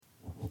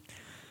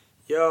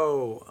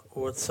Yo,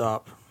 what's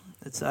up?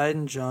 It's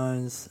Aiden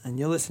Jones, and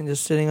you're listening to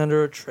Sitting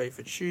Under a Tree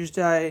for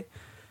Tuesday,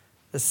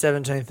 the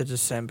 17th of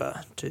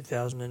December,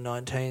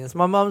 2019. It's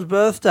my mum's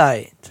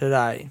birthday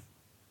today.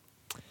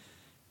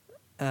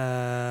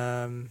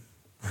 I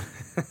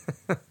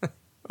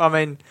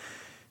mean,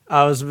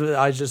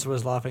 I just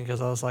was laughing because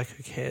I was like,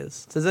 who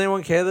cares? Does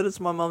anyone care that it's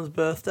my mum's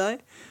birthday?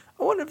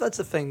 I wonder if that's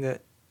a thing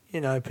that,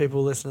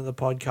 people listen to the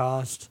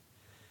podcast.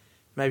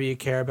 Maybe you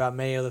care about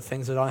me or the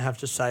things that I have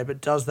to say,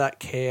 but does that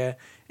care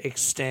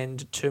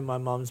extend to my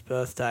mum's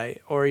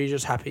birthday? Or are you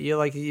just happy?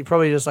 You're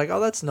probably just like,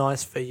 oh, that's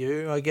nice for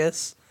you, I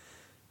guess.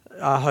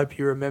 I hope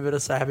you remember to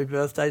say happy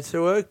birthday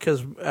to her,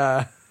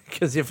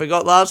 because you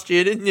forgot last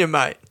year, didn't you,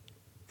 mate?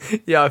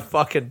 Yeah, I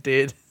fucking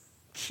did.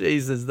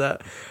 Jesus,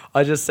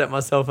 I just set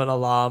myself an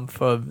alarm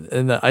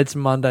it's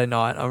Monday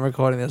night. I'm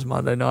recording this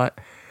Monday night.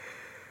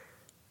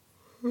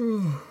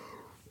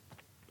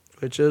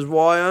 Which is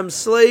why I'm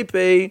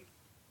sleepy.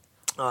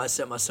 I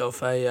set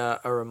myself a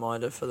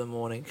reminder for the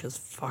morning because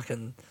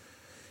fucking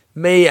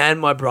me and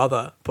my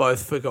brother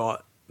both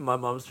forgot my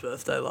mum's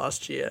birthday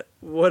last year.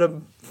 What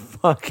a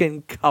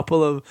fucking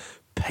couple of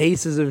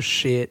pieces of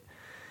shit.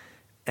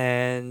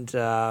 And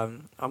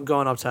I'm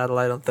going up to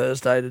Adelaide on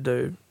Thursday to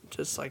do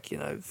just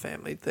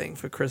family thing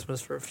for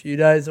Christmas for a few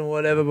days and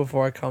whatever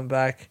before I come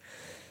back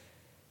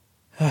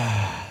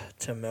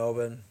to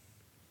Melbourne.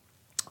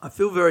 I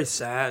feel very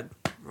sad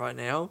right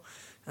now.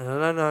 And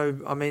I don't know,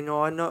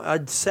 I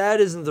know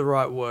sad isn't the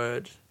right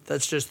word.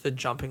 That's just the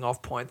jumping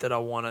off point that I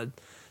want to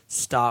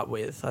start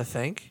with, I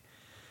think.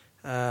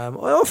 I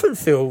often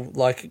feel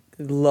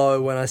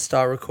low when I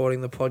start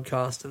recording the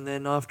podcast, and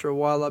then after a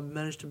while I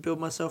manage to build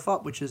myself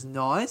up, which is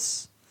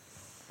nice.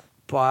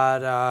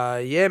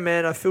 But, yeah,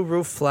 man, I feel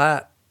real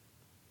flat.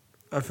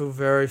 I feel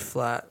very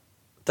flat.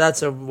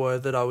 That's a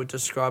word that I would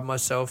describe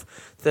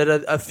myself, that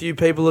a few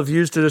people have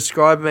used to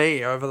describe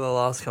me over the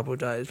last couple of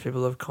days.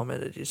 People have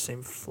commented, you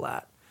seem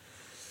flat.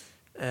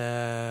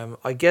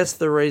 I guess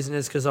the reason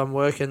is because I'm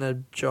working a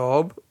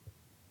job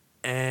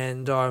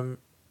and I'm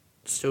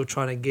still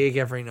trying to gig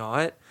every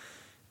night,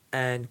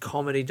 and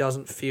comedy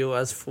doesn't feel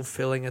as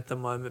fulfilling at the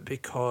moment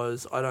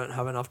because I don't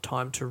have enough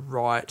time to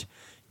write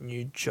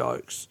new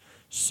jokes.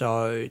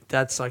 So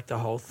that's the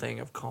whole thing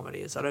of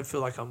comedy is I don't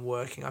feel like I'm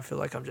working. I feel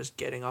like I'm just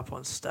getting up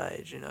on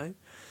stage,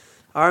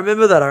 I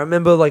remember that. I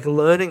remember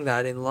learning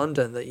that in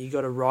London, that you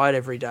got to write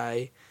every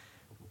day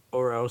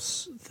or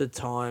else the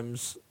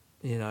times,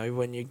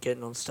 when you're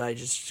getting on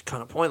stage, it's just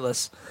kind of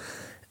pointless.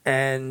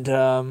 And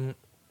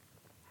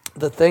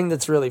the thing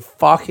that's really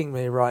fucking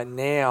me right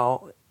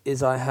now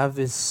is I have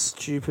this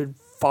stupid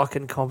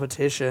fucking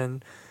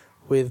competition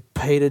with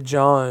Peter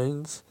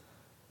Jones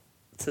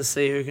to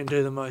see who can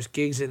do the most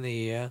gigs in the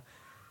year.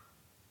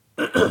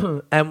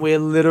 And we're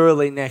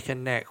literally neck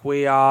and neck.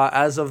 We are,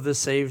 as of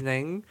this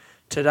evening,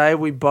 today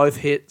we both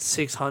hit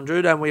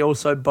 600 and we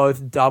also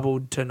both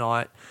doubled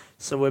tonight.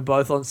 So we're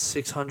both on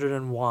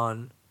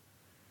 601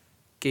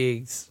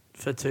 gigs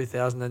for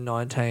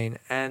 2019.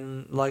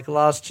 And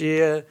last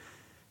year,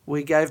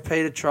 we gave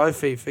Pete a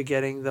trophy for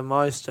getting the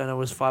most, and it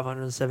was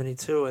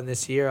 572. And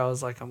this year I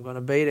was like, I'm going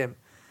to beat him.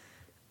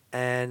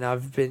 And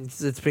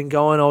it's been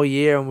going all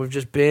year, and we've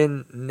just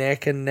been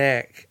neck and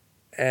neck.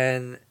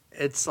 And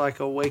it's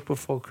a week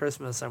before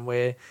Christmas, and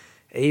we're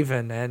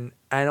even. And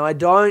I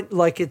don't,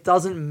 it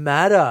doesn't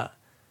matter.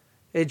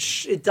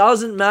 It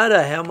doesn't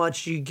matter how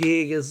much you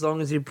gig as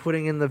long as you're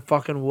putting in the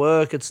fucking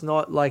work. It's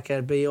not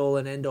a be-all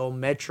and end-all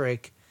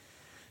metric.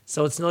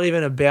 So it's not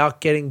even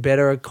about getting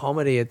better at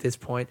comedy at this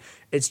point.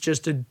 It's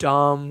just a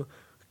dumb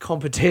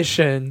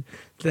competition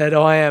that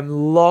I am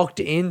locked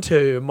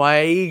into.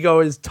 My ego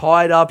is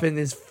tied up in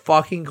this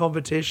fucking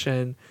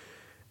competition.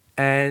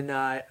 And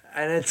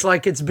it's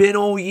it's been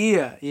all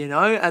year,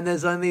 and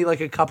there's only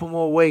a couple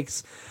more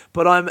weeks.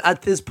 But I'm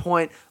at this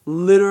point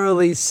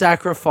literally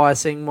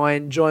sacrificing my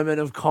enjoyment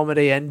of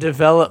comedy and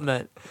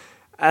development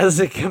as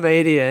a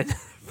comedian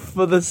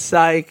for the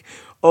sake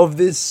of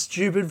this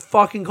stupid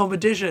fucking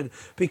competition,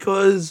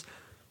 because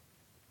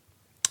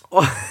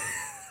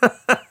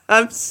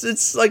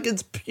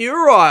it's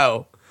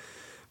puerile.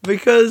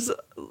 Because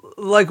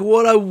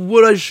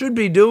what I should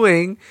be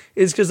doing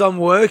is, because I'm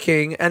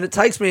working and it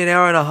takes me an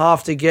hour and a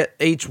half to get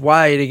each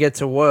way to get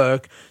to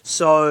work.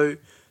 So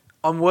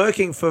I'm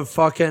working for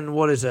fucking,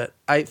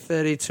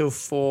 8:30 till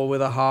 4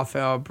 with a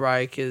half-hour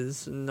break is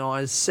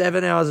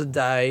 7 hours a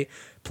day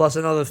plus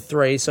another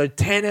 3. So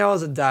 10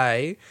 hours a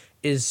day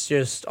is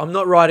just, I'm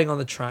not riding on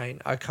the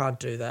train. I can't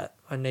do that.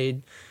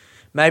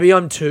 Maybe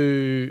I'm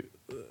too,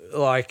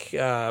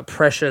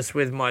 precious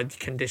with my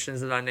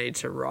conditions that I need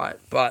to write.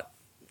 But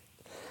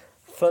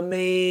for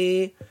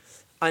me,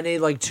 I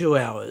need 2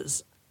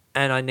 hours,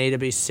 and I need to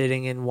be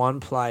sitting in one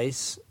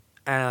place,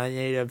 and I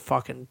need to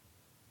fucking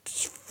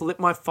flip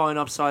my phone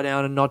upside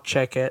down and not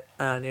check it,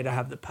 and I need to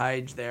have the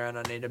page there, and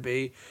I need to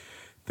be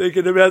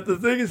thinking about the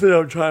things that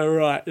I'm trying to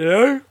write,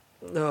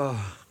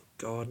 Oh,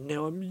 God,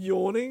 now I'm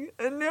yawning,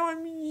 and now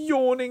I'm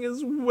yawning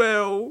as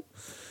well.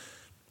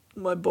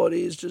 My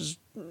body is just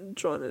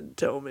trying to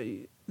tell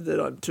me that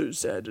I'm too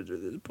sad to do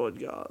this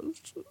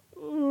podcast.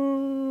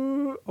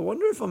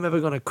 wonder if I'm ever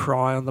going to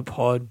cry on the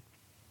pod.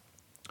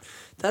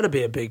 That'd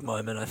be a big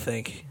moment, I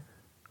think.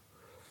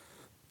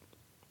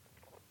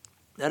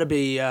 That'd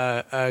be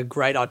a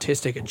great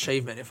artistic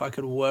achievement if I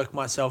could work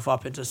myself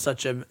up into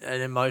such an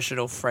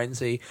emotional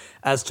frenzy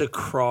as to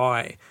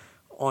cry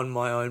on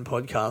my own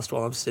podcast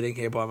while I'm sitting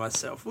here by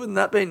myself. Wouldn't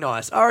that be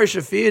nice? Ari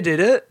Shaffir did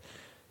it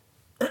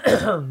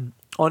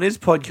on his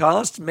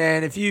podcast.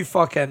 Man, if you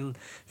like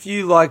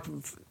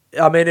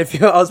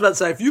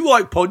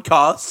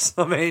podcasts,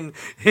 I mean,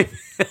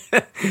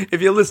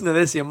 if you listen to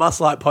this, you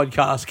must like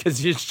podcasts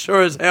because you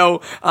sure as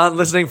hell aren't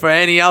listening for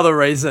any other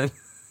reason.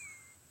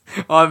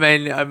 I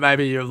mean,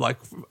 maybe you're like,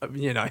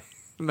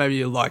 maybe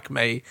you like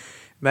me.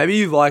 Maybe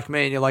you like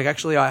me and you're like,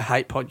 actually, I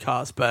hate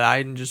podcasts, but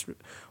Aiden just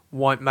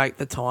won't make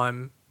the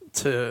time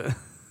to...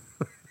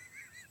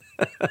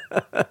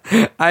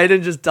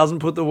 Aiden just doesn't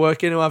put the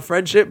work into our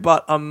friendship,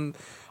 but I'm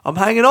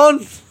hanging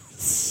on.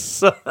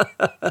 So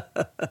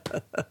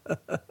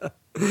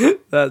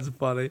that's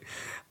funny.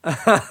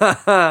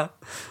 Ari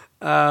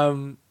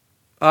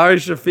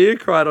Shaffir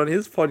cried on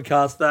his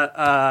podcast that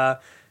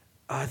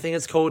I think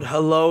it's called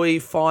Haloie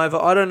 5.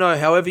 I don't know.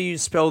 However you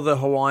spell the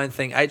Hawaiian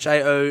thing,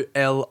 HAOLIE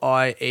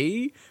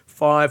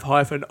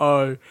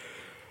 5-O.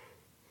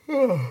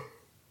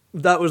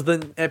 That was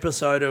the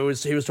episode.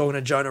 He was talking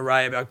to Jonah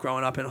Ray about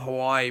growing up in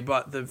Hawaii,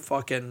 but the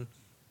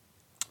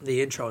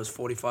intro is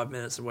 45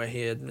 minutes and we're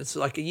here. It's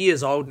like a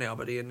year's old now,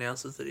 but he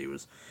announces that he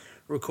was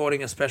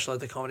recording a special at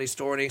the Comedy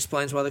Store and he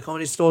explains why the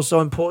Comedy Store is so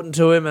important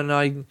to him,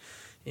 and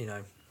he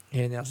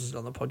announces it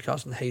on the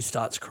podcast and he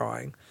starts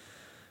crying.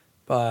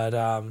 But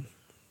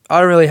I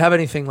don't really have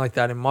anything like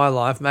that in my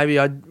life. Maybe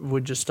I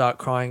would just start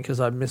crying because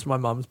I miss my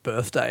mum's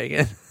birthday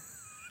again.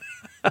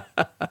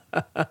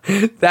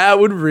 That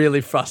would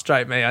really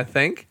frustrate me, I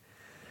think.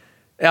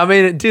 I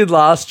mean, it did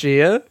last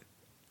year,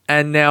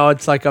 and now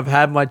it's like I've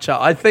had my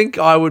child. I think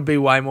I would be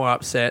way more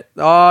upset.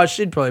 Oh,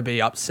 she'd probably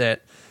be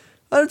upset.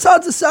 And it's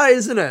hard to say,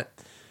 isn't it?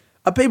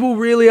 Are people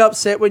really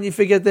upset when you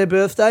forget their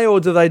birthday, or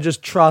do they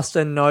just trust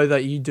and know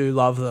that you do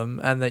love them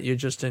and that you're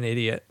just an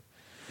idiot?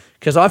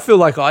 Because I feel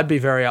like I'd be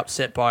very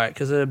upset by it,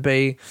 because it'd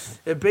be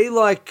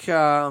like,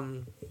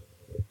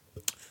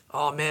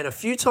 oh man, a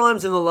few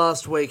times in the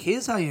last week,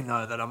 here's how you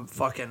know that I'm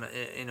fucking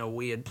in a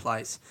weird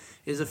place,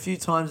 is a few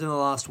times in the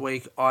last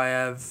week I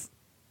have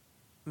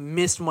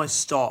missed my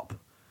stop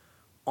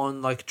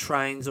on like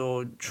trains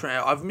or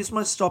tram. I've missed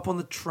my stop on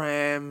the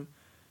tram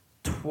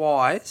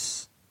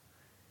twice,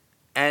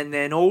 and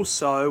then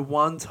also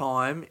one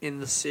time in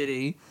the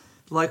city.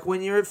 Like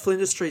when you're at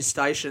Flinders Street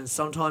Station,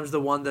 sometimes the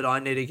one that I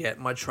need to get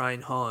my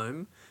train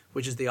home,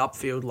 which is the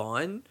Upfield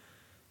line,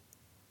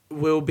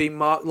 will be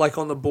marked like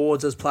on the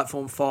boards as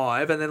platform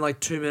 5, and then like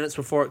 2 minutes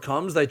before it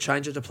comes, they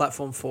change it to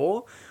platform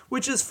 4,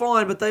 which is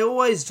fine, but they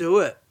always do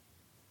it.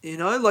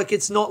 Like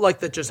it's not like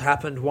that just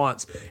happened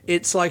once.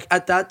 It's like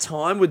at that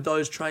time with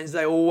those trains,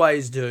 they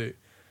always do.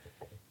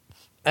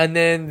 And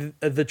then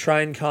the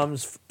train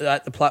comes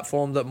at the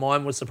platform that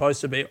mine was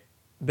supposed to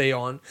be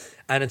on,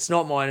 and it's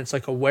not mine, it's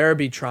like a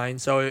Werribee train,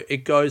 so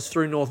it goes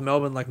through North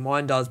Melbourne like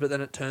mine does, but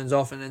then it turns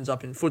off and ends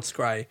up in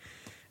Footscray.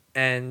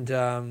 And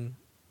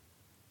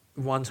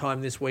one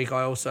time this week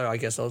I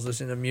guess I was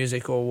listening to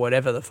music or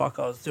whatever the fuck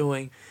I was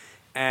doing,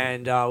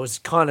 and I was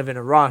kind of in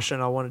a rush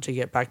and I wanted to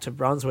get back to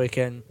Brunswick,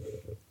 and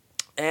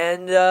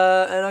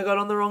I got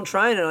on the wrong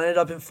train and I ended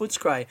up in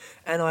Footscray,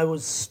 and I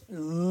was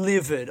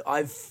livid.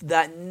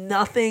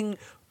 Nothing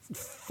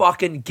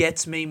fucking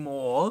gets me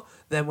more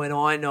than when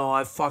I know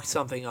I've fucked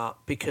something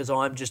up because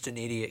I'm just an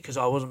idiot because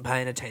I wasn't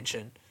paying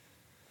attention.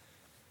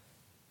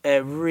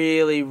 It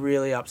really,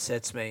 really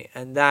upsets me.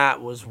 And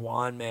that was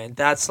one, man.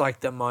 That's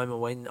like the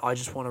moment when I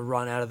just want to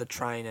run out of the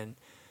train and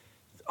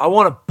I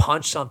want to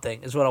punch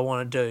something is what I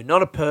want to do.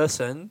 Not a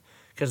person,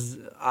 because,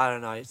 I don't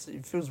know,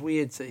 it feels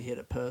weird to hit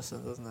a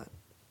person, doesn't it?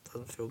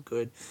 Doesn't feel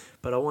good,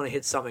 but I want to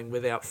hit something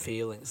without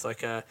feelings,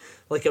 like a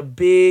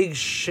big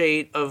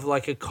sheet of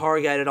like a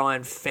corrugated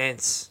iron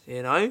fence,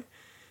 and I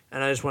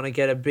just want to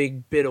get a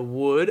big bit of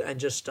wood and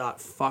just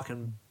start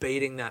fucking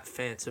beating that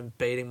fence and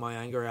beating my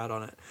anger out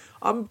on it.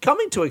 I'm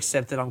coming to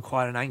accept that I'm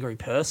quite an angry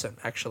person,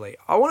 actually.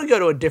 I want to go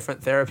to a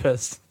different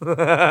therapist.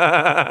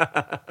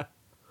 I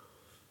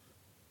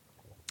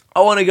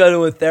want to go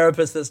to a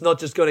therapist that's not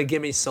just going to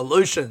give me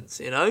solutions,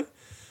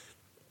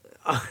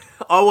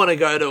 I want to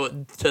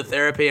go to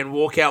therapy and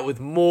walk out with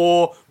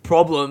more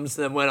problems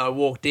than when I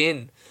walked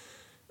in,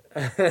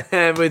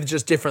 and with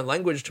just different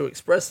language to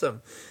express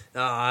them.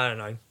 I don't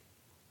know.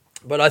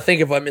 But I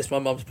think if I missed my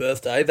mum's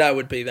birthday, that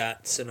would be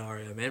that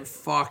scenario, man.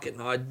 Fuck it.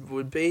 I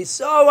would be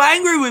so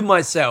angry with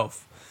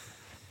myself.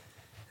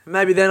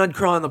 Maybe then I'd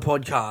cry on the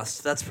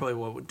podcast. That's probably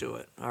what would do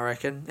it, I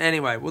reckon.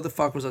 Anyway, what the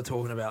fuck was I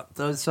talking about?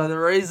 So the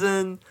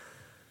reason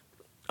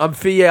I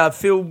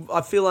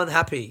feel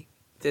unhappy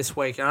this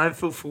week, and I don't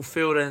feel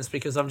fulfilled, and it's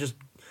because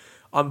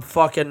I'm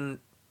fucking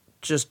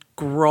just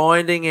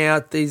grinding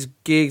out these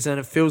gigs, and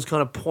it feels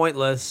kind of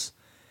pointless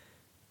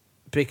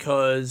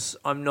because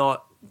I'm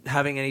not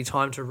having any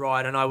time to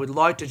write, and I would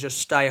like to just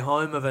stay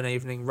home of an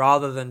evening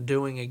rather than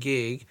doing a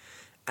gig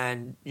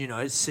and,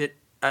 sit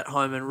at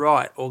home and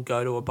write, or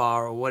go to a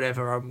bar or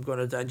whatever I'm going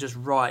to do and just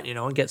write,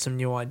 and get some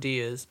new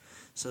ideas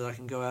so that I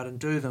can go out and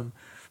do them.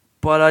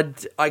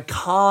 But I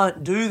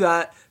can't do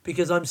that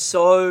because I'm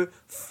so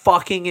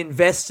fucking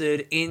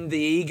invested in the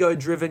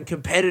ego-driven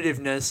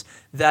competitiveness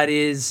that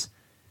is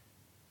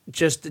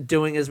just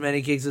doing as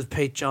many gigs as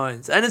Pete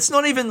Jones. And it's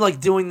not even like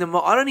doing them.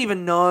 I don't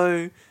even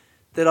know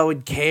that I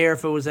would care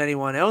if it was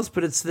anyone else,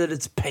 but it's that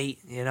it's Pete,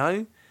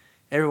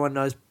 Everyone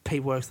knows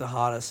Pete works the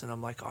hardest, and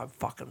I'm like, I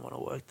fucking want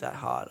to work that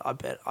hard. I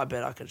bet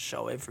I could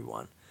show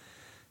everyone.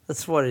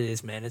 That's what it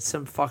is, man. It's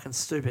some fucking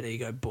stupid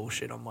ego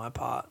bullshit on my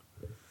part.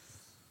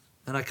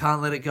 And I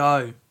can't let it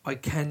go. I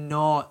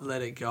cannot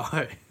let it go.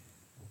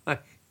 I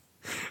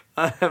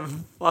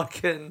am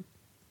fucking...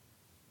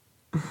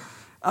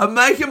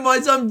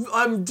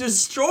 I'm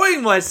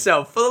destroying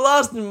myself. For the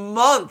last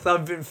month,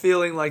 I've been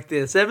feeling like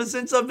this. Ever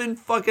since I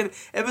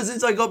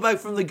got back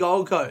from the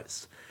Gold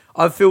Coast.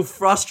 I feel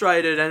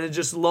frustrated, and it's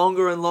just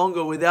longer and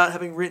longer without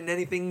having written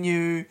anything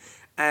new,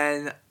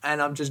 and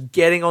I'm just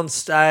getting on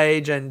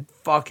stage and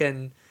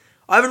fucking...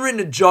 I haven't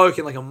written a joke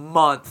in like a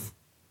month.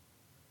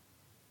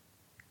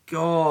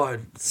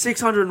 God,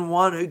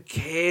 601, who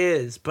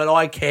cares? But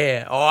I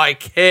care. Oh, I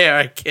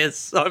care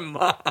so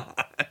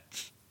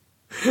much.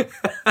 And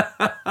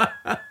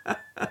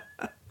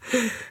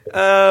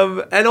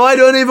I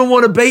don't even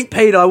want to beat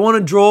Pete. I want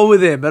to draw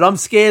with him, but I'm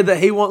scared that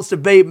he wants to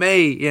beat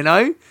me,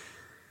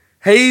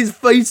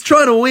 He's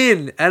trying to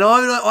win, and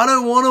I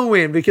don't want to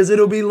win because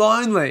it'll be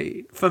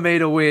lonely for me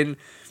to win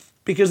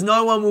because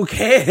no one will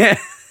care.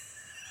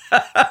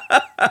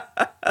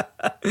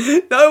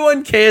 No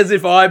one cares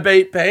if I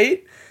beat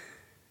Pete.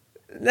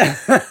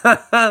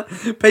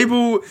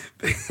 People,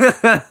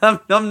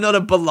 I'm not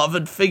a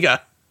beloved figure.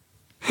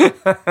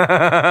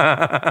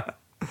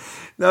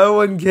 No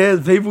one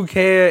cares. People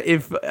care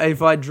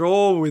if I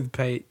draw with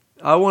Pete.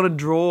 I want to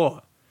draw.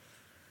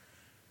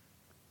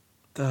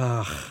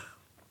 Ugh.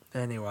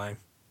 Anyway,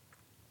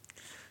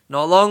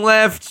 not long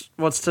left.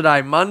 What's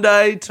today?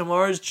 Monday.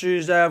 Tomorrow's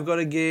Tuesday. I've got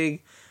a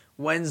gig.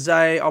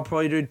 Wednesday, I'll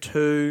probably do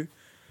 2.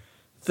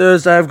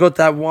 Thursday, I've got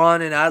that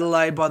 1 in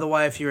Adelaide. By the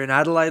way, if you're in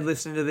Adelaide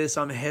listening to this,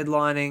 I'm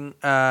headlining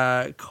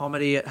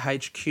comedy at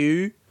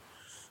HQ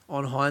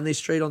on Hindley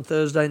Street on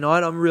Thursday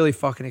night. I'm really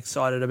fucking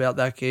excited about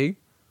that gig.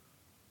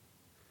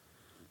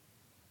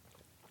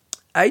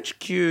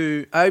 HQ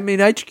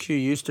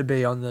used to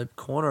be on the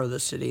corner of the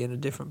city in a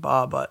different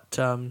bar, but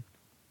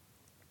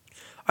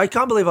I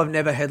can't believe I've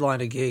never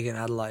headlined a gig in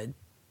Adelaide.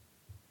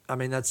 I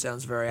mean, that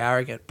sounds very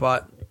arrogant,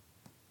 but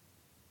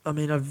I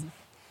mean,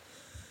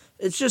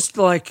 it's just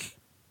like,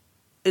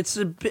 it's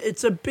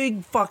a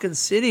big fucking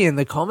city, and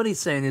the comedy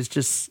scene is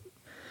just,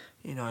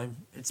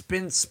 it's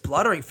been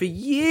spluttering for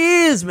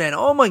years, man.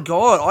 Oh my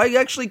God. I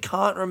actually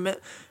can't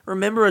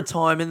remember a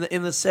time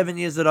in the 7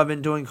 years that I've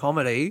been doing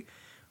comedy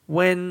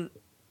when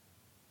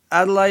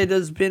Adelaide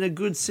has been a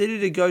good city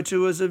to go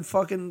to as a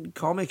fucking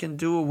comic and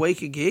do a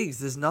week of gigs.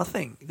 There's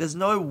nothing. There's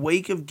no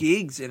week of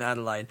gigs in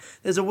Adelaide.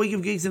 There's a week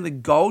of gigs in the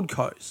Gold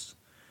Coast.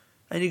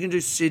 And you can do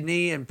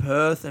Sydney and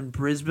Perth and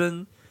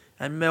Brisbane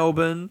and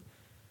Melbourne.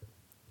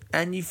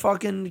 And you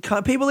fucking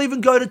can't. People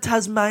even go to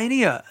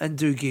Tasmania and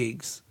do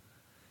gigs.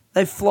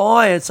 They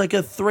fly. It's like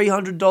a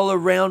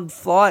 $300 round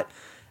flight.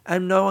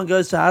 And no one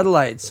goes to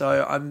Adelaide.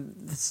 So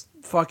this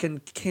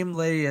fucking Kim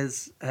Lee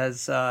has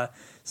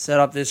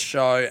set up this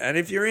show. And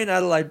if you're in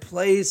Adelaide,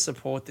 please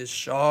support this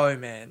show,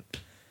 man.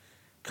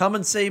 Come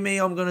and see me.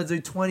 I'm going to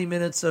do 20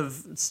 minutes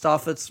of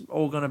stuff. It's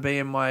all going to be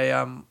in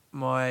my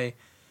my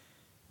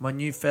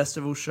new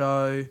festival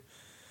show.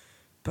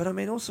 But I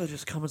mean, also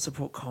just come and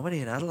support comedy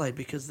in Adelaide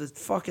because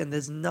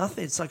there's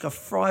nothing. It's like a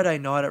Friday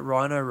night at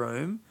Rhino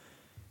Room.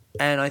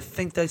 And I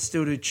think they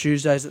still do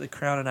Tuesdays at the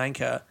Crown and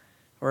Anchor,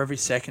 or every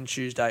second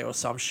Tuesday or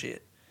some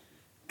shit.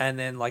 And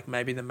then like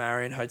maybe the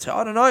Marion Hotel.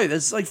 I don't know.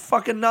 There's like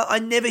fucking I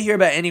never hear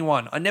about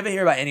anyone. I never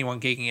hear about anyone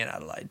gigging in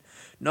Adelaide.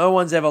 No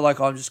one's ever like,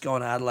 I'm just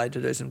going to Adelaide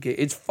to do some gig.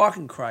 It's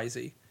fucking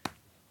crazy.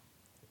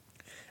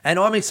 And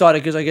I'm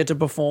excited because I get to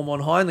perform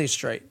on Hindley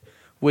Street,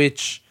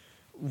 which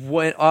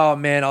I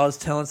was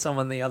telling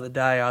someone the other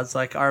day, I was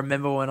like, I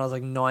remember when I was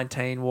like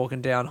 19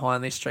 walking down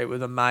Hindley Street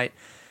with a mate.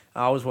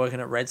 I was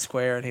working at Red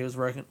Square and he was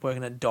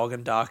working at Dog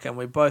and Duck, and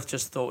we both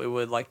just thought we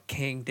were like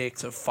king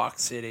dicks of fuck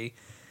city.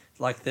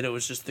 Like that it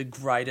was just the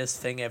greatest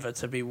thing ever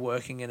to be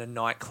working in a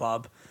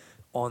nightclub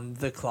on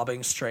the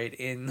clubbing street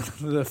in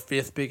the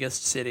 5th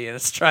biggest city in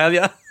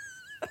Australia.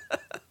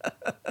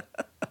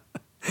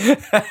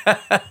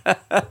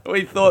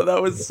 We thought that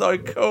was so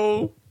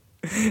cool.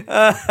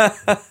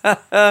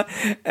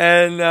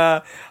 And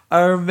I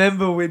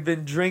remember we'd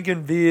been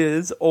drinking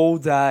beers all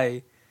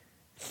day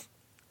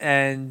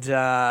and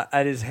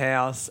at his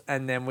house,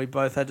 and then we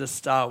both had to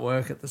start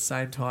work at the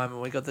same time,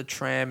 and we got the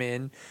tram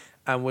in.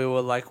 And we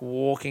were like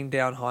walking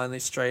down Hindley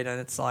Street, and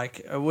it's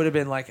like, it would have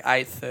been like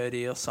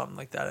 8:30 or something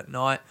like that at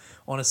night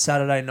on a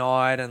Saturday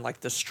night. And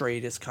like the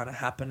street is kind of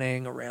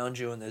happening around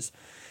you, and there's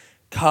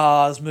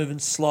cars moving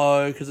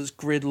slow because it's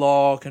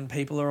gridlock, and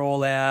people are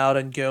all out,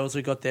 and girls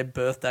have got their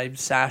birthday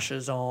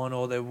sashes on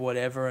or their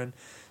whatever. And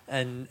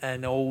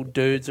and all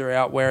dudes are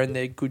out wearing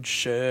their good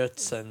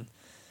shirts, and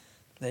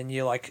then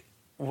you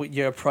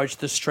approach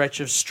the stretch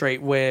of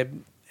street where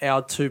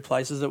our two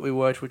places that we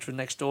worked, which were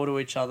next door to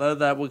each other,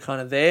 that were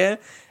kind of there,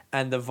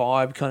 and the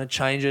vibe kind of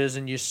changes,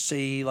 and you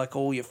see like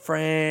all your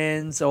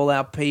friends, all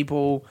our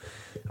people.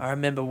 I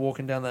remember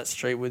walking down that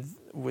street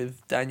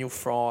with Daniel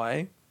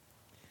Fry,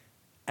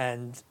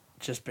 and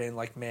just being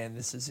like, man,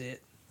 this is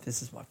it.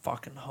 This is my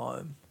fucking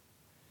home.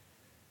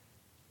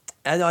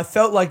 And I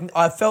felt like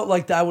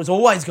that was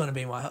always going to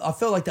be I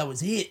felt like that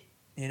was it,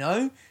 you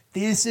know?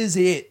 This is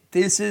it.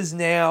 This is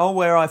now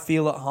where I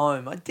feel at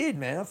home. I did,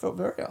 man. I felt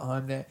very at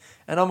home there.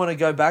 And I'm going to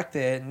go back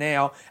there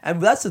now.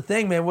 And that's the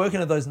thing, man, working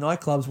at those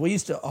nightclubs, we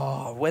used to,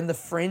 when the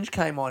Fringe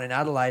came on in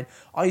Adelaide,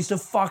 I used to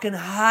fucking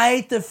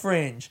hate the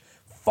Fringe.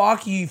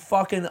 Fuck you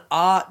fucking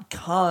art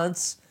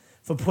cunts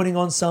for putting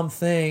on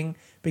something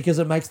because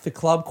it makes the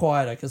club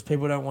quieter, because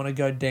people don't want to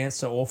go dance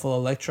to awful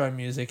electro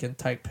music and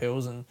take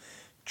pills and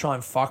try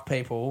and fuck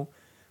people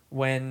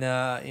when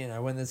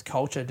when there's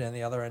culture down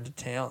the other end of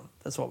town.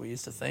 That's what we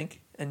used to think.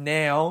 And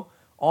now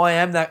I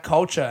am that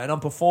culture, and I'm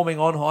performing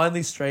on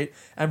Hindley Street,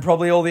 and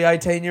probably all the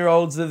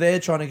 18-year-olds are there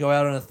trying to go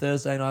out on a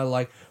Thursday night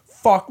like,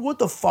 fuck, what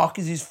the fuck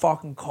is this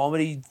fucking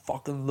comedy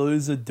fucking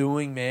loser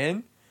doing,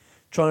 man?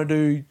 Trying to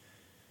do...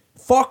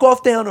 Fuck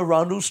off down to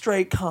Rundle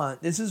Street, cunt.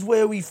 This is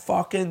where we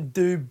fucking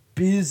do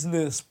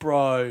business,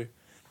 bro.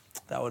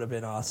 That would have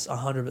been us.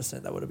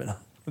 100% that would have been us.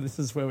 This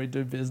is where we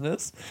do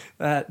business.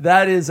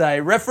 That is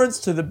a reference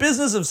to the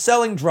business of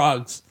selling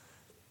drugs.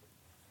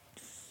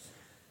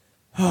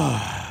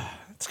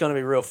 It's going to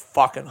be real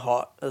fucking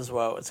hot as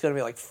well. It's going to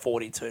be like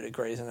 42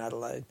 degrees in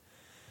Adelaide.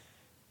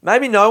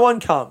 Maybe no one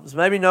comes.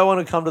 Maybe no one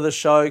will come to the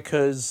show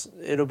because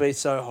it'll be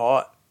so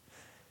hot.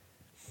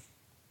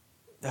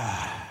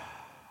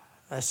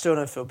 I still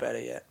don't feel better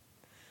yet.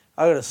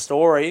 I got a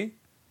story.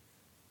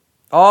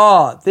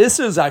 Oh, this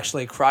is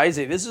actually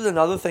crazy. This is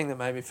another thing that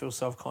made me feel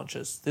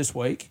self-conscious this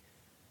week.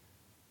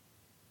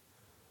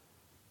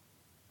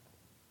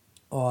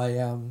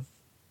 I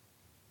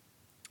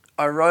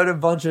wrote a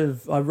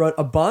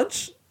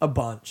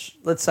bunch,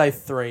 let's say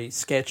 3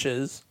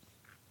 sketches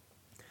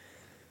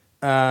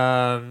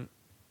to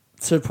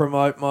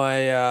promote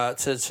my,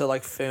 to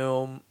like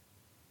film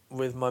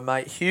with my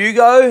mate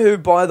Hugo, who,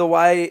 by the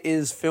way,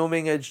 is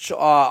filming I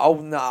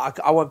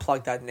won't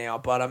plug that now,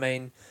 but I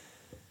mean,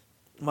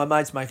 my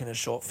mate's making a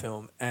short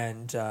film,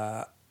 and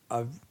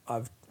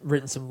I've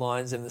written some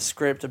lines in the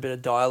script, a bit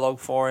of dialogue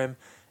for him,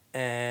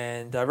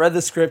 and I read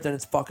the script, and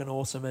it's fucking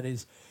awesome, and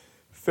he's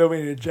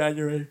filming in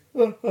January.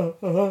 And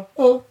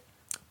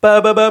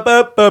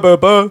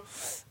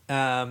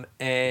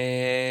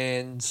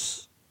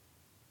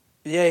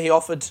yeah, he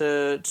offered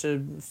to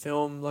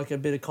film like a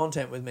bit of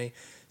content with me.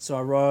 So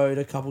I wrote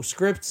a couple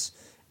scripts,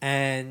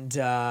 and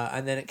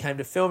then it came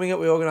to filming it.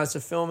 We organised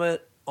to film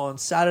it on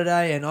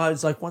Saturday, and I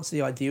was like, once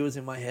the idea was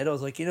in my head, I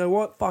was like, you know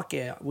what? Fuck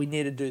yeah, we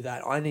need to do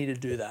that. I need to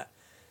do that.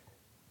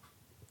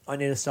 I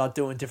need to start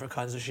doing different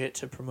kinds of shit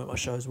to promote my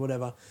shows,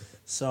 whatever.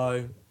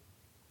 So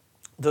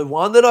the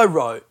one that I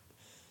wrote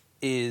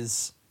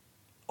is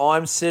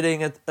I'm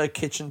sitting at a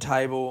kitchen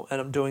table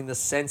and I'm doing the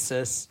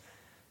census,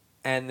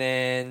 and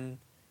then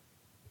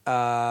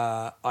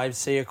I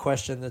see a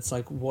question that's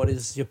like, what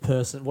is the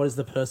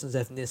person's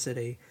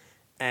ethnicity?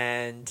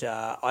 And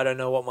I don't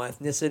know what my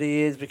ethnicity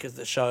is because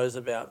the show's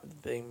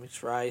about being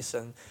mixed race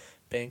and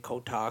being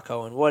called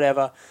taco and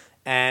whatever.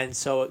 And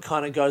so it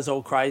kind of goes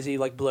all crazy,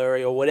 like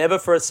blurry or whatever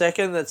for a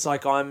second. That's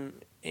like I'm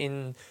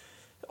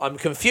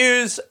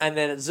confused, and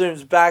then it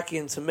zooms back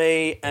into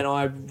me, and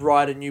I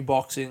write a new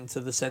box into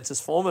the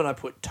census form, and I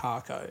put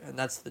taco, and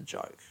that's the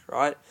joke,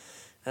 right?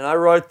 And I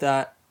wrote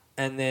that,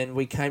 and then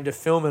we came to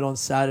film it on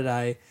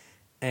Saturday,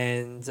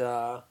 and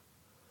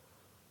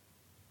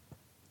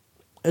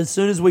as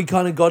soon as we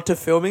kind of got to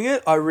filming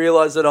it, I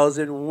realised that I was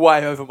in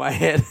way over my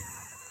head.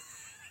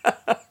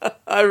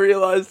 I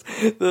realised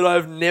that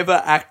I've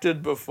never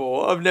acted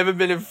before. I've never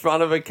been in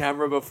front of a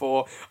camera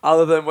before,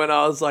 other than when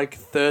I was like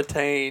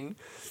 13.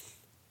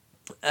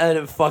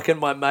 And fucking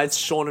my mates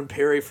Sean and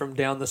Perry from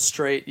down the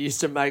street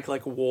used to make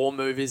like war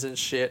movies and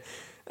shit.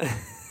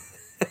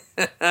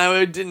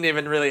 I didn't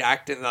even really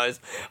act in those.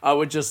 I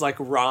would just like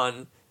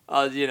run.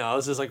 I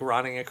was just like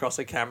running across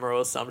a camera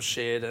or some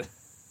shit.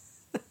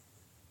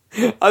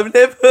 I've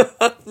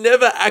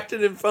never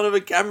acted in front of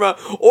a camera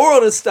or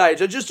on a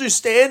stage. I just do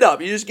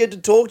stand-up. You just get to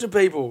talk to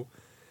people.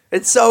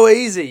 It's so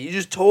easy. You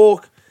just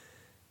talk,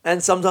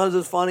 and sometimes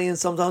it's funny and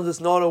sometimes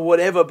it's not or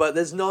whatever, but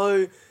there's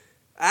no...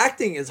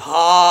 Acting is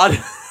hard.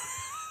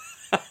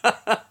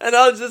 And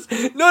I was just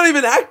not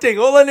even acting.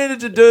 All I needed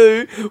to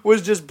do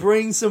was just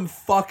bring some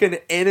fucking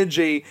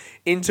energy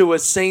into a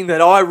scene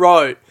that I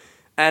wrote.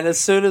 And as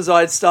soon as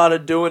I'd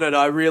started doing it,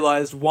 I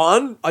realised,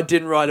 1, I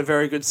didn't write a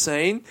very good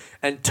scene,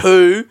 and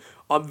 2,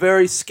 I'm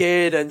very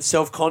scared and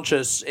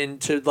self-conscious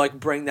to like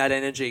bring that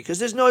energy, because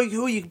there's no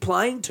who are you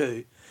playing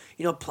to.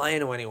 You're not playing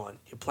to anyone.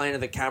 You're playing to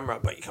the camera,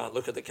 but you can't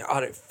look at the camera. I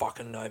don't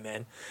fucking know,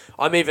 man.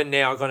 I'm even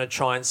now going to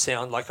try and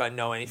sound like I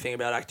know anything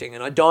about acting,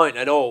 and I don't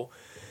at all.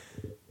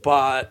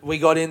 But we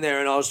got in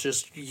there and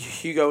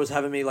Hugo was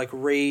having me like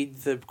read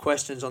the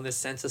questions on this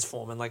census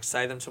form and like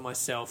say them to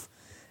myself.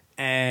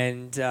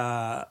 And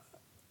I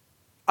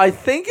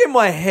think in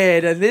my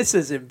head, and this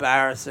is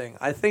embarrassing,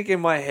 I think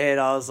in my head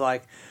I was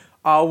like,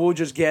 oh, we'll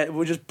just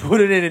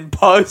put it in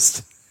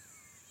post.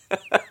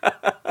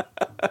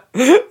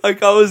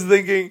 Like I was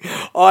thinking,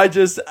 I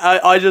just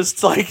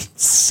like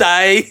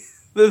say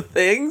the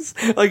things.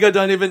 Like I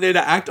don't even need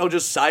to act, I'll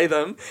just say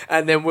them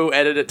and then we'll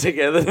edit it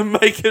together to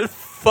make it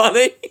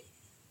funny.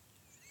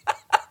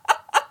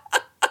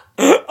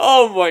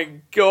 Oh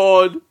my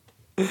God.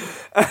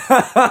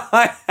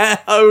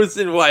 I was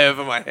in way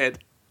over my head.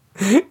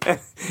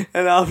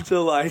 And after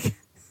like,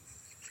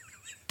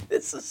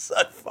 this is so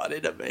funny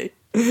to me.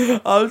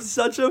 I'm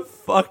such a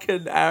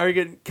fucking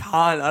arrogant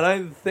cunt. I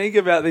don't think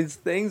about these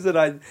things that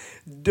I'd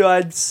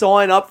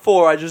sign up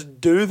for. I just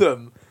do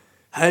them.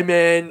 Hey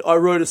man, I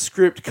wrote a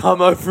script,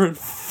 come over and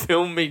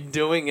film me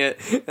doing it.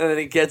 And then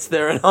it gets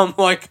there and I'm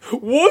like,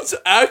 what's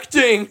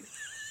acting?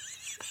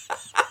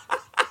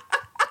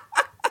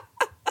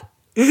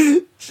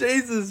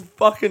 Jesus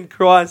fucking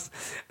Christ.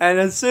 And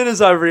as soon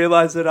as I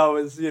realised that I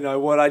was,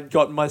 what I'd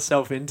gotten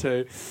myself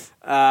into,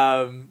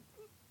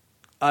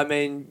 I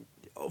mean,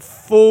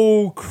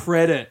 full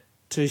credit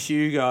to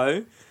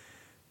Hugo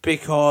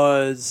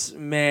because,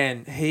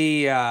 man,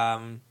 he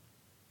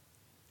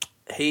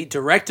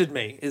directed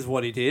me is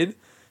what he did.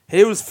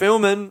 He was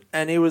filming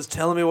and he was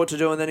telling me what to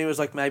do and then he was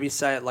like, maybe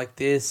say it like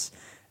this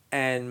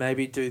and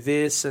maybe do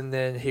this. And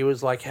then he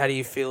was like, how do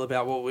you feel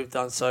about what we've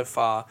done so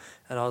far?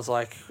 And I was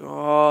like,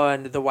 oh,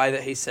 and the way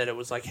that he said it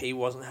was like he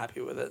wasn't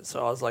happy with it.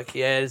 So I was like,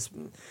 yeah, it's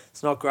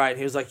not great. And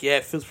he was like, yeah,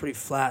 it feels pretty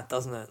flat,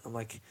 doesn't it? I'm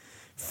like,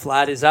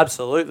 flat is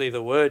absolutely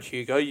the word,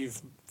 Hugo.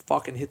 You've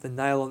fucking hit the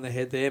nail on the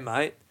head there,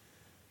 mate.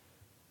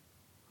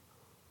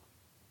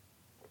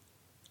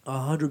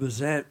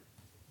 100%.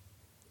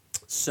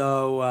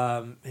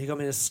 So he got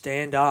me to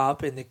stand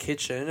up in the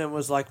kitchen and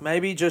was like,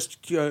 maybe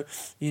just go,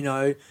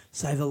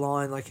 say the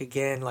line like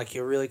again, like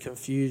you're really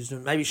confused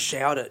and maybe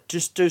shout it.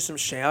 Just do some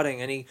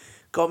shouting. And he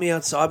got me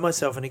outside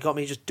myself and he got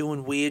me just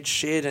doing weird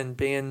shit and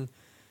being,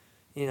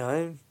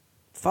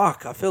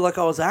 fuck, I feel like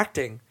I was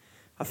acting.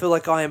 I feel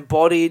like I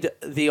embodied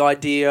the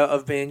idea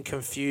of being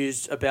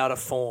confused about a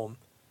form.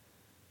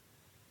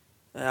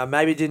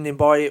 Maybe didn't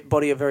embody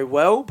it very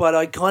well, but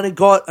I kind of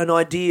got an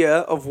idea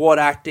of what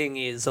acting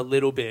is a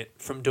little bit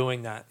from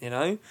doing that,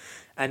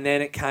 And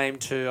then it came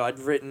to, I'd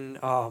written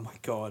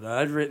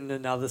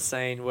another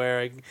scene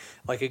where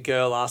a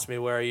girl asked me,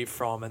 where are you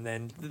from? And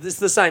then this is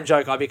the same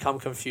joke. I become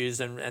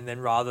confused and then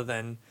rather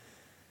than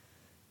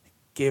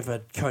give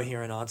a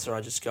coherent answer,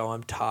 I just go,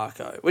 I'm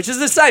Taco, which is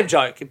the same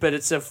joke, but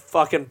it's a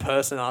fucking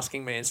person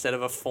asking me instead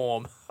of a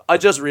form. I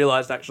just now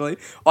realised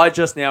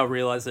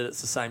that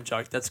it's the same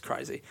joke. That's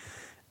crazy.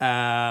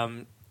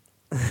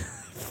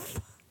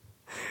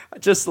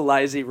 Just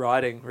lazy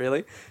writing,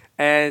 really.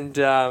 And,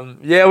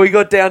 we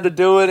got down to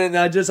do it and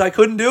I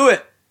couldn't do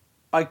it.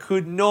 I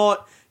could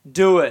not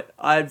do it.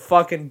 I'd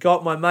fucking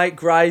got my mate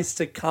Grace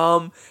to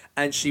come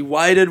and she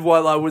waited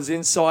while I was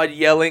inside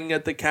yelling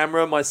at the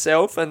camera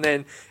myself. And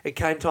then it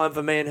came time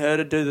for me and her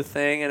to do the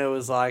thing. And it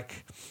was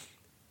like,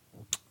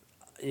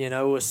 we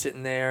were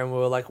sitting there and we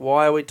were like,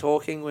 why are we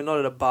talking? We're not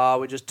at a bar.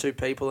 We're just two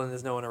people and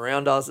there's no one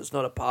around us. It's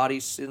not a party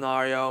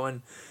scenario.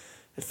 And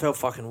it felt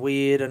fucking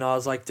weird. And I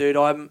was like, dude,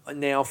 I'm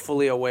now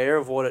fully aware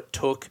of what it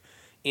took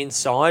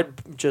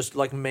inside, just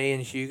like me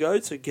and Hugo,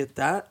 to get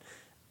that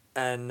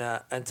and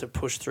to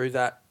push through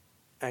that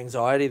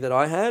anxiety that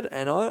I had.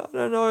 And I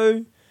don't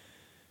know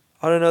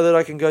that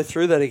I can go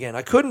through that again.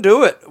 I couldn't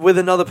do it with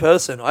another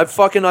person. I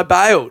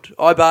bailed.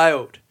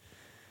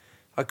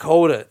 I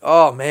called it.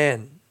 Oh,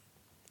 man.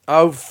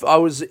 I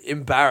was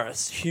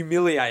embarrassed.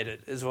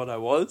 Humiliated is what I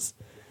was.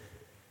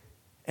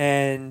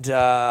 And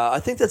I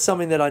think that's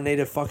something that I need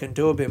to fucking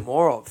do a bit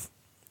more of.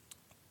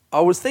 I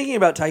was thinking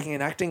about taking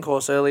an acting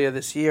course earlier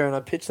this year and I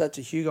pitched that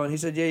to Hugo and he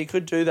said, yeah, you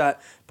could do that,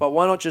 but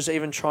why not just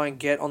even try and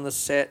get on the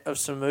set of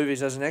some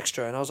movies as an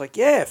extra? And I was like,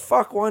 yeah,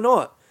 fuck, why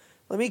not?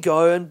 Let me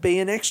go and be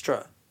an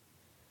extra.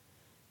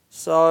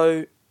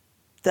 So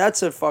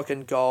that's a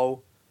fucking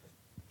goal.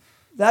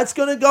 That's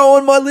going to go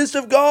on my list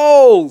of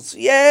goals.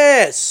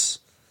 Yes.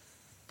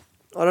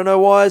 I don't know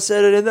why I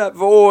said it in that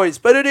voice,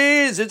 but it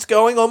is. It's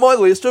going on my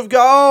list of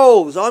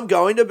goals. I'm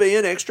going to be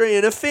an extra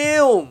in a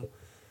film.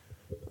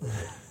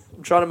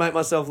 I'm trying to make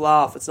myself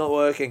laugh. It's not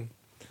working.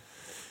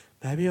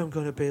 Maybe I'm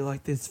going to be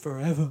like this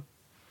forever.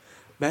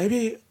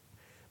 Maybe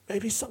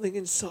something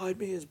inside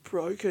me is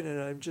broken and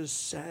I'm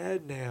just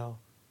sad now.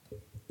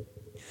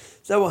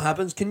 Is that what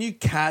happens? Can you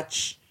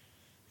catch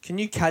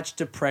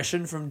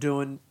depression from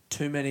doing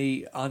too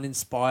many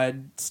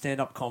uninspired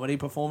stand-up comedy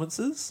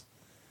performances?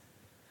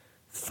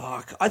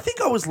 Fuck. I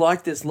think I was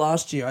like this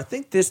last year. I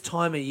think this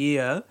time of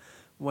year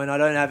when I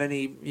don't have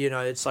any,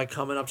 it's like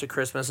coming up to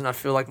Christmas and I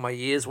feel like my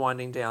year's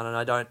winding down and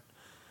I don't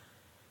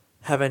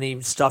have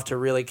any stuff to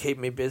really keep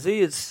me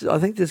busy. I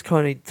think this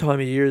kind of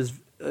time of year is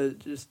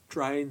just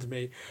drains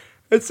me.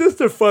 It's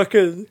just a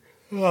fucking...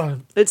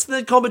 it's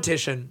the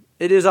competition.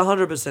 It is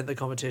 100% the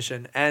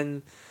competition.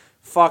 And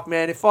fuck,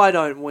 man, if I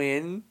don't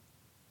win,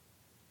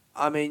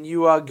 I mean,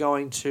 you're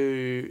going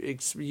to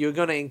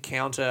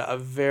encounter a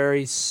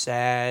very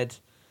sad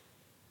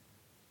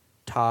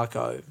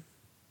taco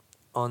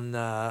on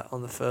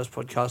the first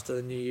podcast of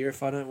the new year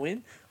if I don't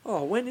win.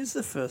 Oh, when is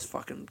the first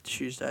fucking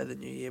Tuesday of the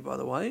new year, by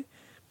the way?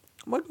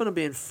 Am I going to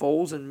be in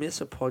Falls and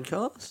miss a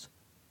podcast?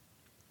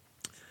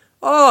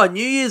 Oh,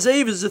 New Year's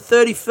Eve is the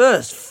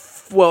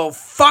 31st. Well,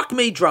 fuck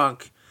me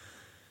drunk.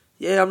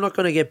 Yeah, I'm not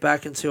going to get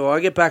back until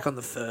I get back on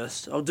the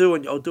 1st. I'll do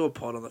a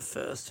pod on the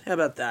 1st. How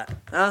about that?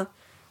 Huh?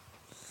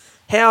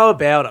 How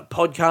about a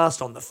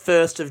podcast on the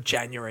 1st of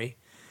January?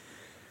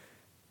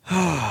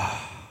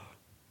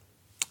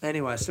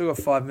 Anyway, still got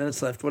 5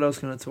 minutes left. What else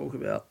can I talk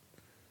about?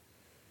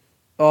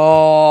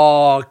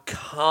 Oh,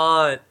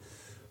 can't.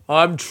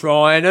 I'm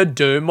trying to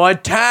do my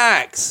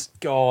tax.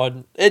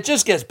 God, it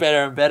just gets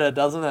better and better,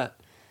 doesn't it?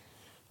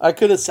 I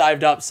could have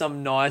saved up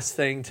some nice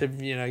thing to,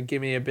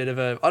 give me a bit of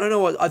a... I don't know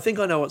what... I think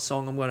I know what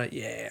song I'm going to...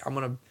 Yeah,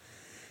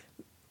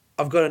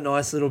 I've got a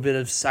nice little bit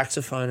of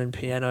saxophone and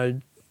piano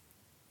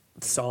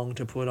song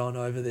to put on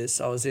over this.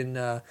 I was in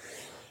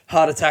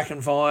Heart Attack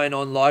and Vine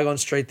on Lygon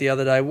Street the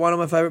other day. One of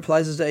my favourite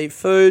places to eat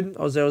food.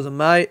 I was there with a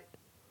mate.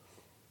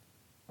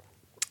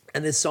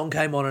 And this song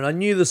came on, and I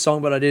knew the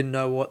song, but I didn't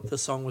know what the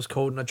song was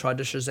called, and I tried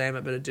to Shazam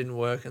it, but it didn't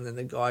work. And then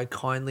the guy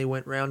kindly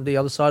went round the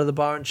other side of the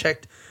bar and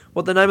checked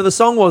what the name of the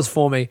song was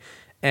for me.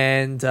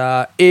 And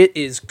it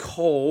is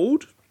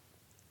called...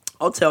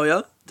 I'll tell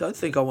you. Don't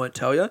think I won't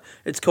tell you.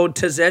 It's called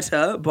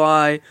Tazeta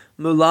by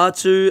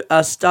Mulatu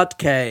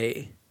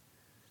Astatke.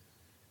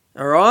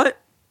 All right?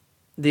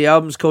 The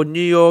album's called New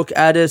York,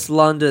 Addis,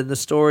 London, the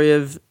story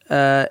of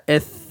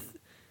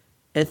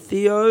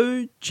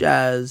Ethio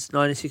Jazz,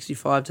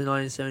 1965 to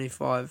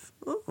 1975.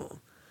 Oh,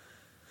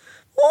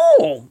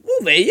 well,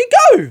 there you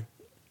go.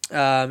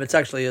 It's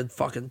actually a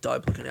fucking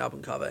dope-looking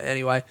album cover.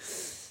 Anyway,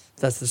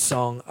 that's the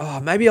song. Oh,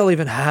 maybe I'll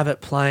even have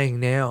it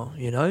playing now,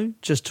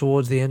 just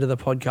towards the end of the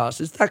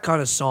podcast. It's that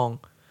kind of song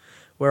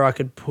where I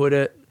could put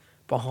it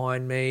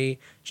behind me,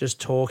 just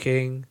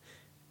talking,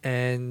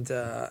 and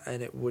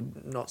it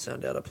would not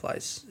sound out of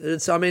place.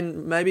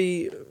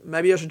 Maybe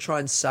I should try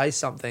and say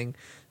something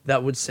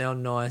that would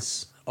sound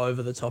nice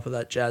over the top of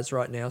that jazz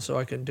right now so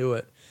I can do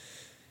it.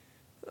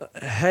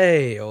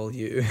 Hey, all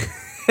you.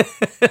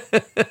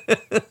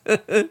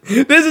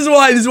 This is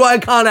why I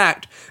can't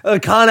act. I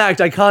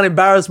can't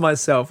embarrass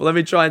myself. Let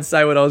me try and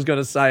say what I was going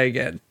to say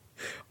again.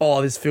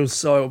 Oh, this feels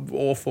so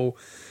awful.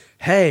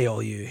 Hey,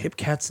 all you hip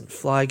cats and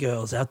fly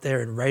girls out there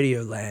in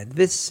Radio Land.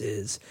 This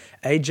is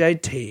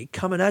AJT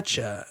coming at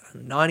you on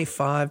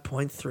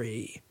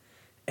 95.3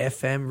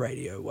 FM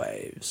radio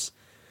waves.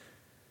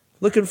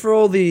 Looking for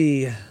all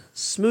the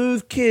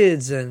smooth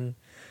kids and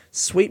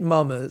sweet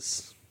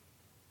mamas.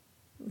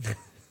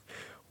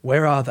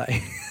 Where are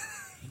they?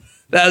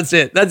 That's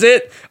it. I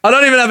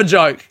don't even have a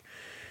joke.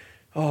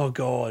 Oh,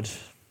 God.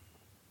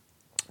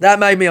 That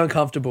made me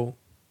uncomfortable.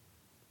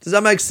 Does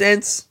that make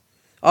sense?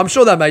 I'm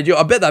sure I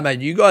bet that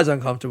made you guys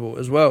uncomfortable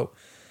as well.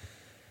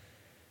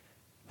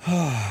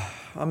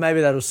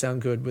 Maybe that'll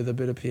sound good with a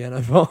bit of piano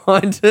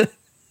behind it.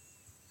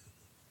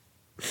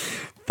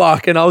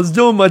 Fucking, I was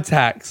doing my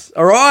tax.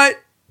 All right?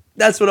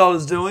 That's what I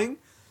was doing.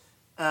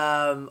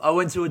 I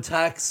went to a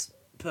tax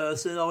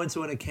person. I went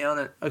to an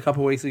accountant a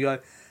couple of weeks ago.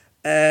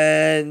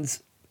 And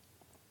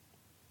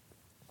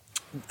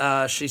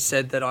she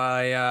said that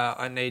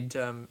I need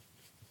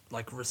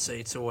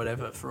receipts or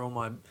whatever for all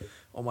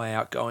my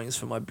outgoings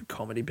for my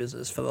comedy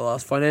business for the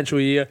last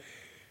financial year.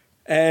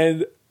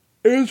 And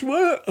it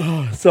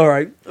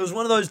was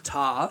one of those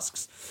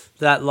tasks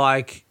that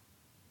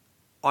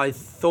I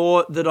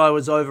thought that I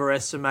was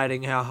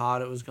overestimating how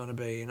hard it was going to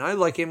be. In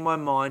my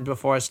mind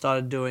before I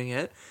started doing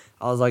it,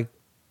 I was like,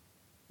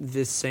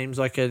 this seems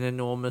like an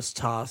enormous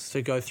task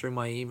to go through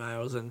my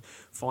emails and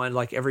find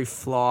every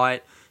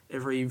flight,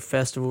 every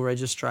festival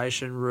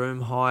registration, room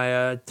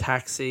hire,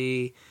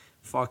 taxi,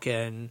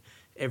 fucking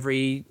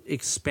every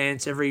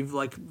expense, every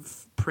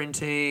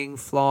printing,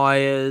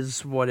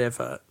 flyers,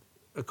 whatever,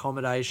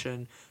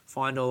 accommodation,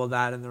 find all of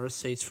that and the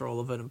receipts for all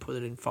of it and put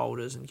it in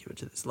folders and give it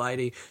to this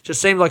lady. Just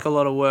seemed like a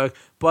lot of work,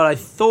 but I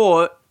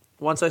thought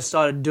once I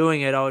started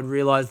doing it, I would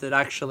realize that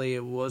actually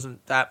it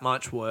wasn't that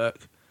much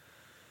work.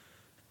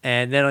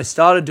 And then I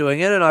started doing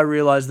it and I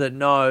realized that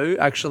no,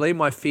 actually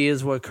my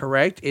fears were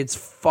correct. It's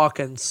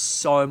fucking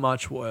so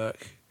much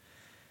work.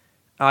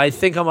 I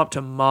think I'm up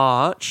to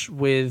March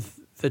with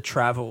the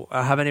travel.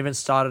 I haven't even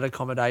started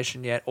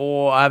accommodation yet,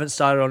 or I haven't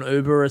started on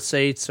Uber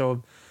receipts,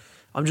 or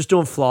I'm just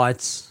doing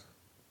flights.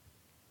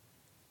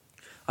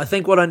 I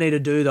think what I need to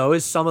do though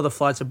is some of the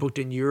flights are booked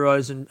in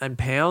euros and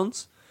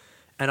pounds,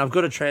 and I've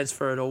got to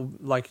transfer it all,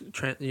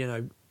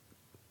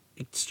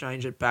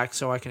 exchange it back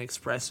so I can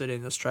express it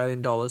in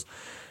Australian dollars.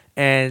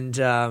 And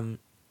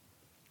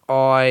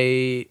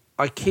I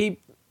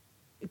keep,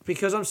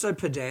 because I'm so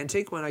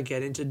pedantic when I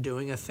get into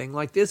doing a thing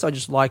like this, I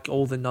just like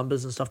all the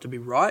numbers and stuff to be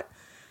right.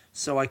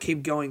 So I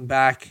keep going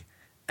back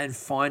and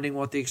finding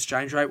what the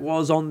exchange rate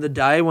was on the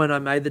day when I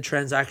made the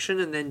transaction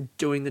and then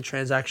doing the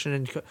transaction.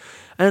 And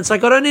it's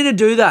like, I don't need to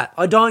do that.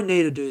 I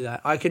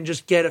can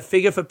just get a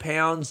figure for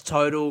pounds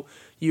total,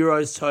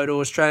 euros total,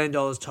 Australian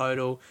dollars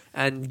total,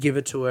 and give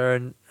it to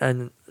her,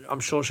 and I'm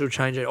sure she'll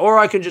change it. Or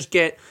I can just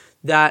get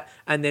that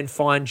and then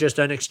find just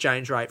an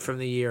exchange rate from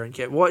the year and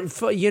get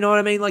what, you know what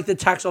I mean? Like, the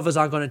tax office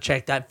aren't going to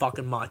check that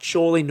fucking much.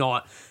 Surely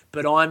not.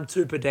 But I'm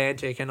too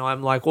pedantic, and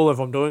I'm like, well, if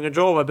I'm doing a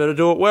job, I better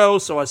do it well.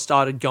 So I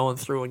started going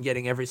through and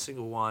getting every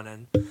single one,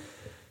 and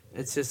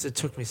it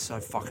took me so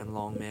fucking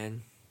long,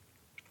 man.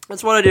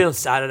 That's what I did on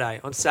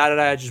Saturday. On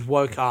Saturday, I just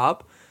woke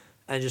up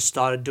and just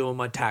started doing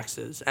my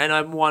taxes, and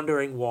I'm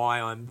wondering why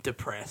I'm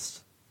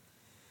depressed.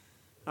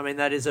 I mean,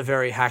 that is a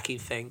very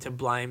hacky thing to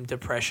blame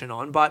depression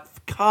on, but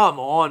come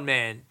on,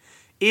 man.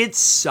 It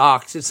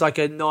sucks. It's like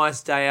a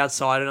nice day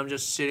outside and I'm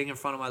just sitting in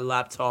front of my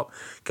laptop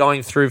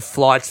going through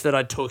flights that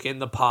I took in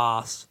the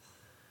past.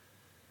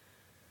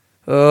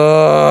 What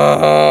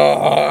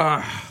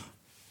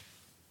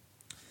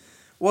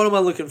am I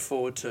looking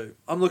forward to?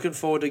 I'm looking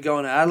forward to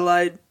going to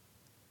Adelaide.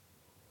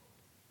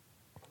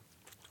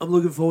 I'm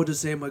looking forward to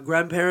seeing my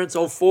grandparents.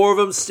 All four of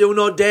them still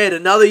not dead.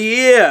 Another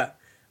year.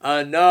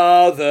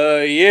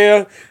 Another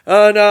year,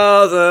 dun,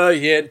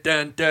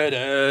 dun,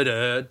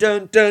 dun, dun,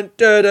 dun, dun,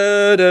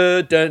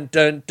 dun,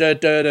 dun, dun,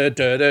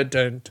 dun, dun,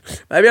 dun.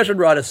 Maybe I should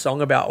write a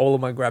song about all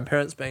of my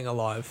grandparents being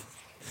alive.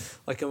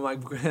 Like, my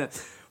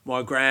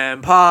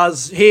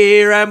grandpa's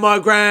here and my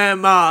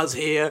grandma's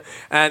here,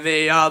 and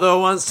the other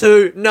ones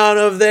too, none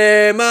of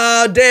them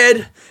are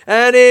dead.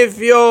 And if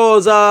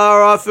yours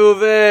are, I feel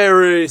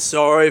very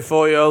sorry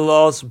for your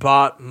loss,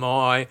 but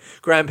my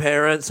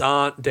grandparents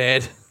aren't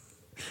dead.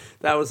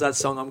 That was that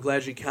song, I'm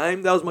Glad You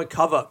Came. That was my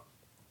cover.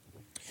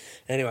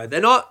 Anyway,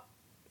 they're not.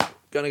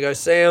 Gonna go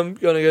see them.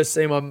 Gonna go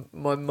see my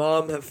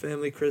mum, have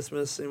family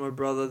Christmas, see my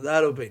brother.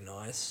 That'll be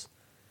nice.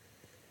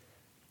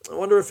 I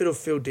wonder if it'll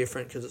feel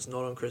different because it's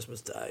not on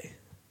Christmas Day.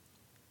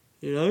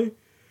 You know?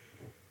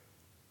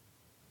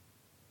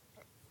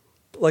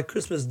 Like,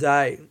 Christmas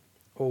Day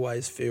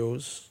always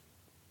feels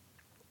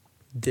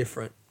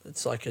different.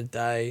 It's like a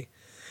day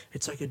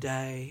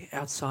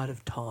outside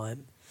of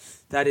time.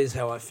 That is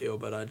how I feel,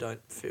 but I don't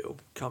feel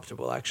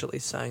comfortable actually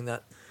saying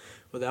that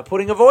without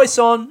putting a voice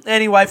on.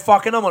 Anyway,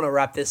 I'm going to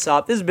wrap this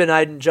up. This has been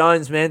Aiden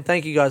Jones, man.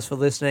 Thank you guys for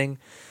listening.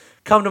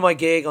 Come to my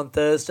gig on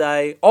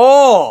Thursday.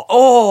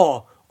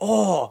 I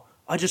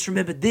just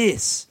remembered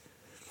this.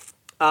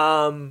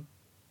 I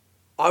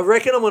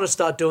reckon I'm going to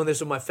start doing this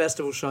with my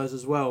festival shows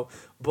as well,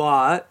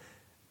 but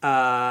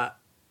I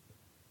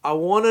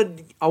want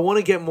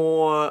to get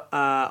more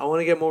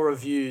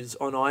reviews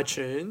on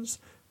iTunes,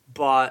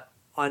 but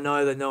I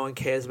know that no one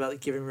cares about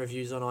giving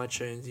reviews on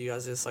iTunes. You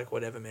guys are just like,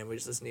 whatever, man. We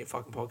just listen to your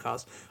fucking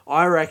podcast.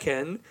 I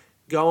reckon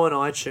go on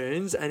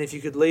iTunes, and if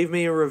you could leave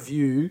me a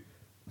review,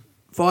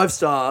 5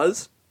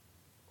 stars,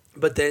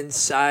 but then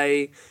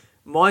say,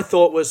 my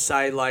thought was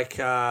say like,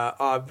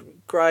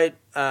 great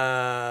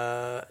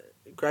podcast,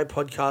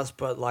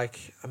 but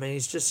like, I mean,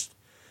 he's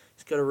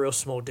got a real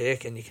small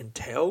dick, and you can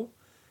tell,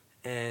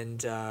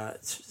 and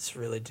it's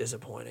really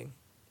disappointing.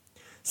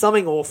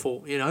 Something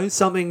awful, you know,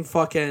 something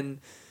fucking.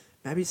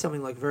 Maybe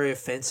something like very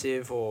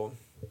offensive or...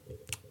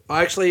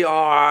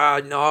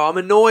 I'm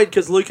annoyed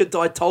because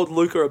I told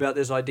Luca about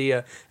this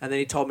idea and then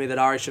he told me that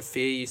Ari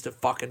Shaffir used to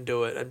fucking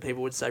do it and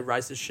people would say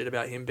racist shit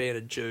about him being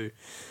a Jew.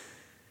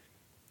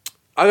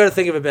 I got to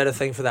think of a better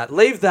thing for that.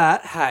 Leave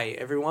that, hey,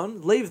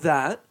 everyone, leave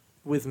that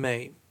with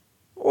me.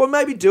 Or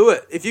maybe do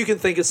it. If you can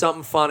think of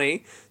something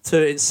funny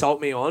to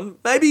insult me on,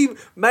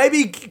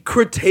 maybe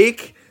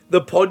critique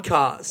the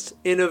podcast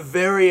in a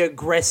very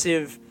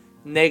aggressive,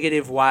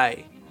 negative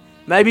way.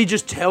 Maybe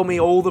just tell me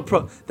all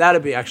the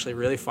that'd be actually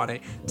really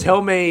funny.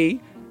 Tell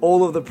me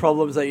all of the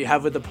problems that you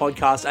have with the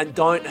podcast and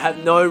don't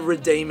have no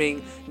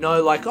redeeming,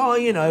 no like, oh,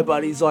 you know,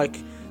 but he's like,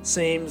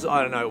 seems,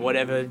 I don't know,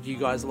 whatever you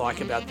guys like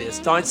about this.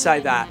 Don't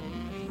say that.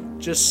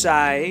 Just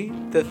say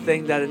the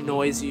thing that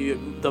annoys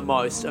you the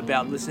most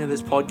about listening to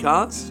this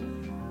podcast,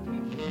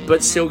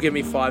 but still give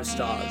me 5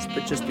 stars.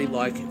 But just be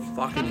like,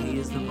 fucking, he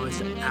is the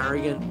most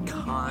arrogant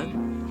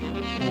cunt.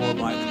 Or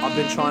like, I've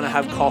been trying to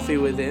have coffee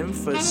with him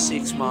for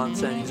 6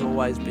 months and he's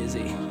always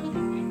busy.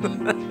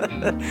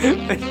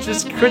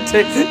 Just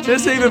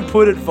even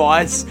put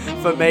advice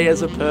for me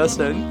as a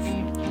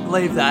person.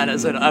 Leave that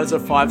as a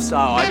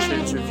 5-star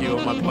iTunes review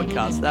of my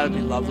podcast. That would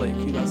be lovely if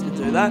you guys could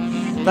do that.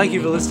 Thank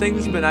you for listening.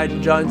 This has been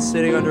Aiden Jones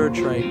sitting under a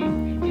tree.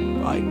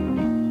 Bye.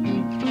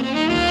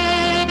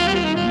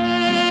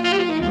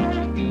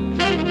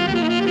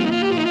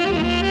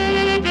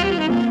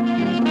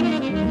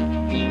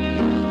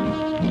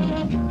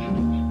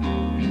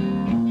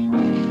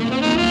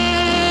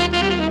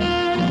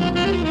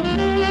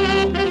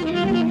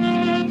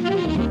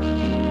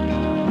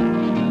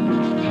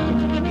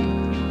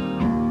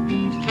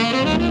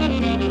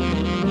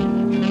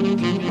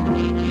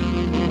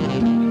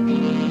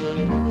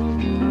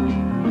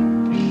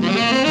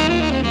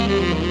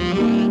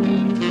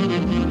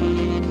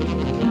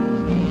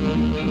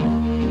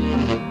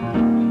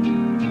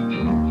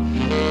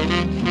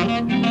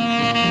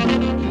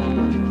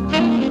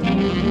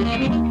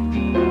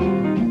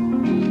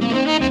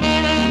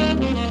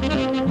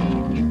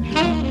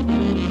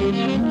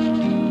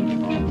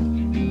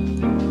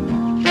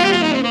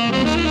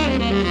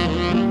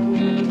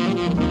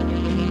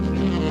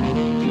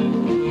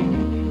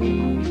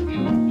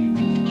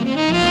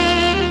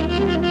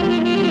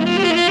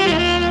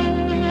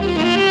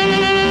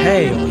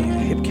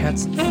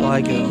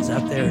 hi girls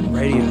out there in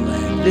Radio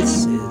Land.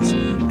 This is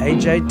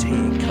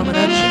AJT coming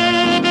at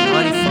you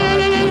on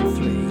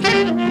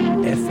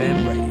 95.3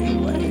 FM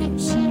radio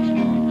waves.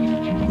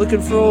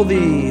 Looking for all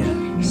the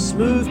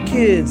smooth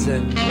kids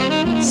and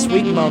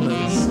sweet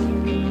mamas